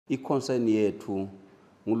i-concern yethu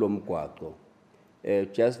ngulomgwaqo.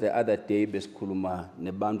 Just the other day besikhuluma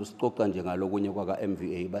nebantu sicoca nje ngalokunye kwaka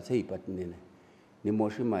MVA bathe hey but nina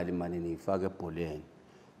nimosha imali manje niyifaka ebholeni.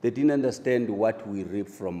 They didn't understand what we reap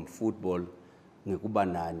from football ngekuba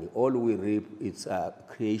nani. All we reap is a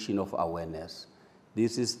creation of awareness.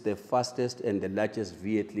 This is the fastest and the largest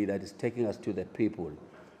vehicle that is taking us to the people.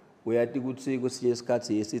 We are we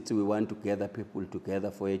want to gather people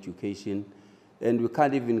together for education, and we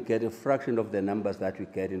can't even get a fraction of the numbers that we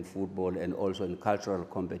get in football and also in cultural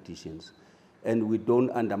competitions. And we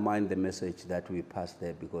don't undermine the message that we pass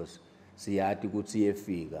there because we have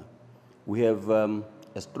a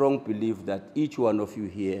strong belief that each one of you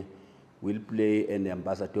here will play an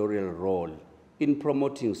ambassadorial role in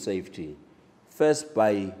promoting safety. First,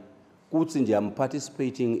 by I'm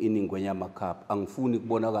participating in Ingwenyama Cup, angifuni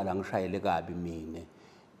kubonakala ngishayele kabi mine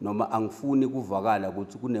noma angifuni kuvakala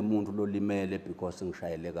ukuthi kunemuntu lolimele because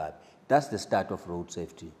ngishayele kabi. That's the start of road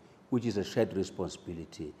safety, which is a shared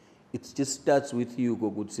responsibility. It just starts with you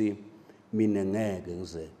ukuthi mina ngeke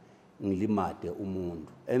ngize ngilimade umuntu.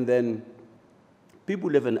 And then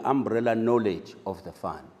people have an umbrella knowledge of the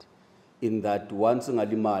fund in that once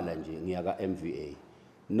ngalimala nje ngiyaka MVA.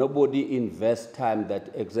 Nobody invests time that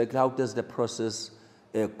exactly how does the process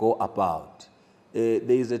go about. There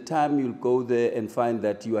is a time you'll go there and find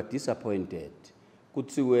that you are disappointed. Could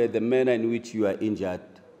see where the manner in which you are injured,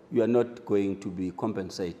 you are not going to be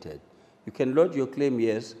compensated. You can lodge your claim,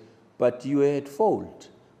 yes, but you are at fault,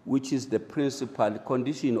 which is the principal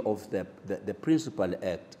condition of the principal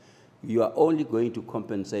act. You are only going to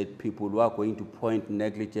compensate people who are going to point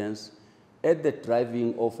negligence at the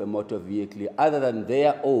driving of a motor vehicle other than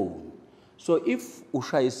their own. So if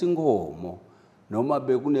ushayisa ingomo noma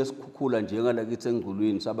bekunesikhukhula njengala kithi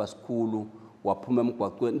engculwini saba sikhulu waphuma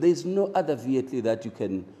emgwaqweni, there is no other vehicle that you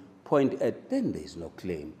can point at, then there is no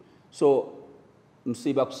claim. So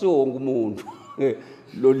msiba kusiwo wonke umuntu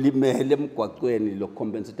lo limele emgwaqweni lo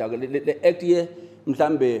compensate. The act here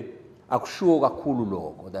mhlambe akushiwo kakhulu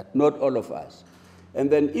lokho that not all of us. And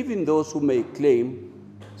then even those who may claim,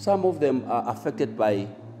 some of them are affected by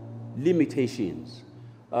limitations.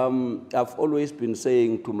 I've always been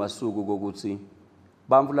saying to Masuku Goguti,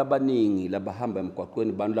 bamvu labaningi labahamba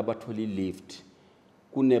emgwaqweni bantu labatholi lift.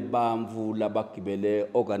 Kune bamvu labagibele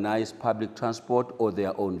organized public transport or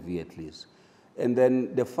their own vehicles. And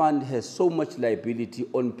then the fund has so much liability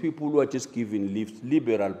on people who are just given lifts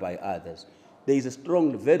liberal by others. There is a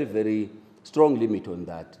strong, very, very strong limit on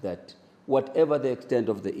that whatever the extent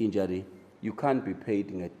of the injury, you can't be paid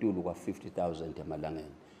in a tulu of 50,000 Malangan.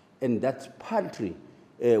 And that's paltry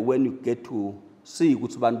when you get to see if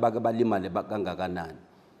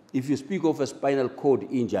you speak of a spinal cord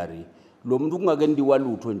injury,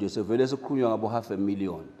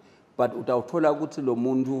 $500,000, but utawuthola ukuthi lo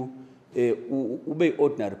muntu ube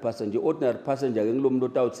ordinary passenger ngilomntu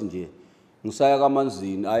otawuthi nje ngisaya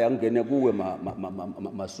kamanzini ayangene kuwe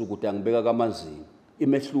masuku uthi angibeka kamanzini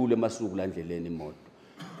imehlule masuku la ndleleni imoto.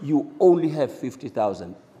 You only have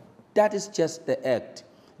 50,000. That is just the act.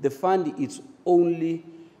 The fund is only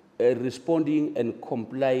responding and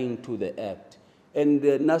complying to the act. And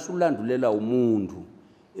nasulandulela umuntu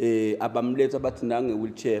abamletha bathi nange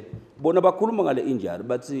wheelchair bona bakhuluma ngale injury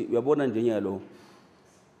bathi uyabona njenyalo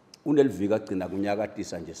unelivika agcina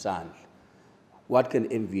kunyakatisa nje sandla. What can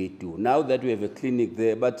MVA do? Now that we have a clinic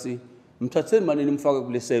there, bathi mthatheni manje nimfake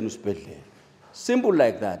kuleseni usibhedlela. Simple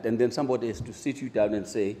like that, and then somebody has to sit you down and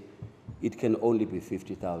say, it can only be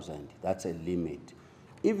 50,000. That's a limit.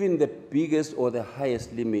 Even the biggest or the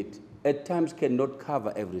highest limit at times cannot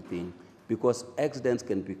cover everything because accidents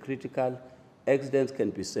can be critical, accidents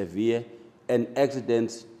can be severe, and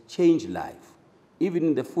accidents change life. Even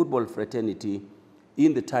in the football fraternity,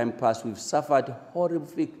 in the time past, we've suffered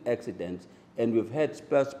horrific accidents, and we've had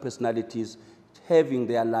sports personalities having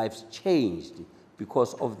their lives changed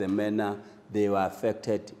because of the manner they were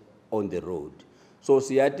affected on the road. So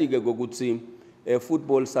siyathi-ke ukuthi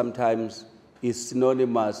football sometimes is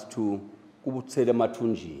synonymous to kubuthele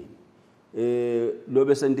emathunjini. Lo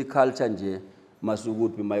besendi culture nje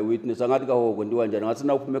Masukuthi my witness angathi kahoko ndiwa njani ngathi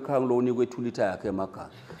na uphume ekhaya ngilo unikwe 2 liter yakhe emakhaya.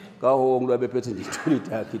 Kahoko ngilo bephethe nje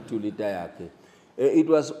 2 liter yakhe. It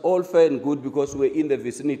was all fair and good because we're in the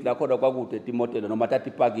vicinity la khona kwakude timotela noma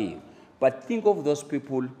tathi pakiwe. But think of those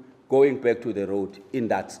people going back to the road in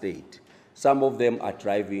that state. Some of them are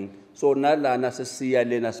driving. So nalana sesiya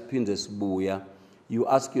lena siphinde sibuya, you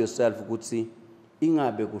ask yourself ukuthi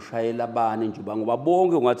ingabe kushayela bani njuba ngoba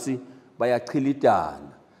bonke ngathi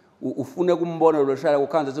bayachilitana. Ufune kumbona lo shayela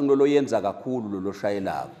ukhanze ukuthi ngilo yenza kakhulu lo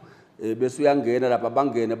shayelako. Bese uyangena lapha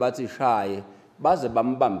bangene bathi shaye baze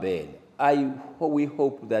bambambele. we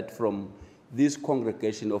hope that from this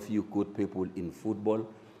congregation of you good people in football,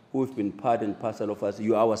 who've been part and parcel of us,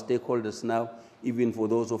 you are our stakeholders now, even for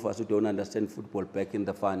those of us who don't understand football back in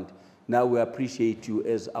the fund. Now we appreciate you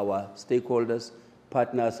as our stakeholders,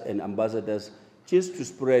 partners and ambassadors, just to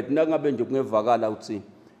spread. Nangabe nje kungevakala uthi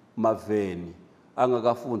maveni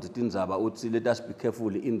angakafundi tindzaba uthi let us be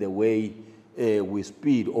careful in the way we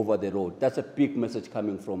speed over the road. That's a big message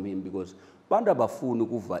coming from him, because bantu abafuni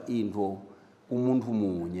ukuva into umuntu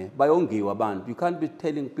munye bayongiwa abantu. You can't be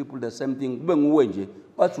telling people the same thing. Kube nguwe nje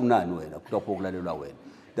bathi unani wena kutopho kulalelwa wena.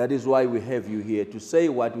 That is why we have you here to say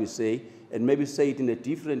what we say, and maybe say it in a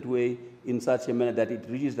different way, in such a manner that it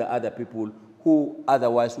reaches the other people who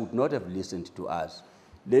otherwise would not have listened to us.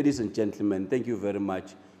 Ladies and gentlemen, thank you very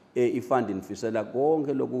much. Ifund infisela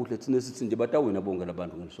konke lokuhle thina sithi nje batawina bonke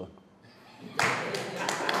labantu ngelisonto.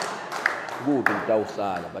 Good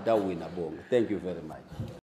utawusala batawina bonke. Thank you very much.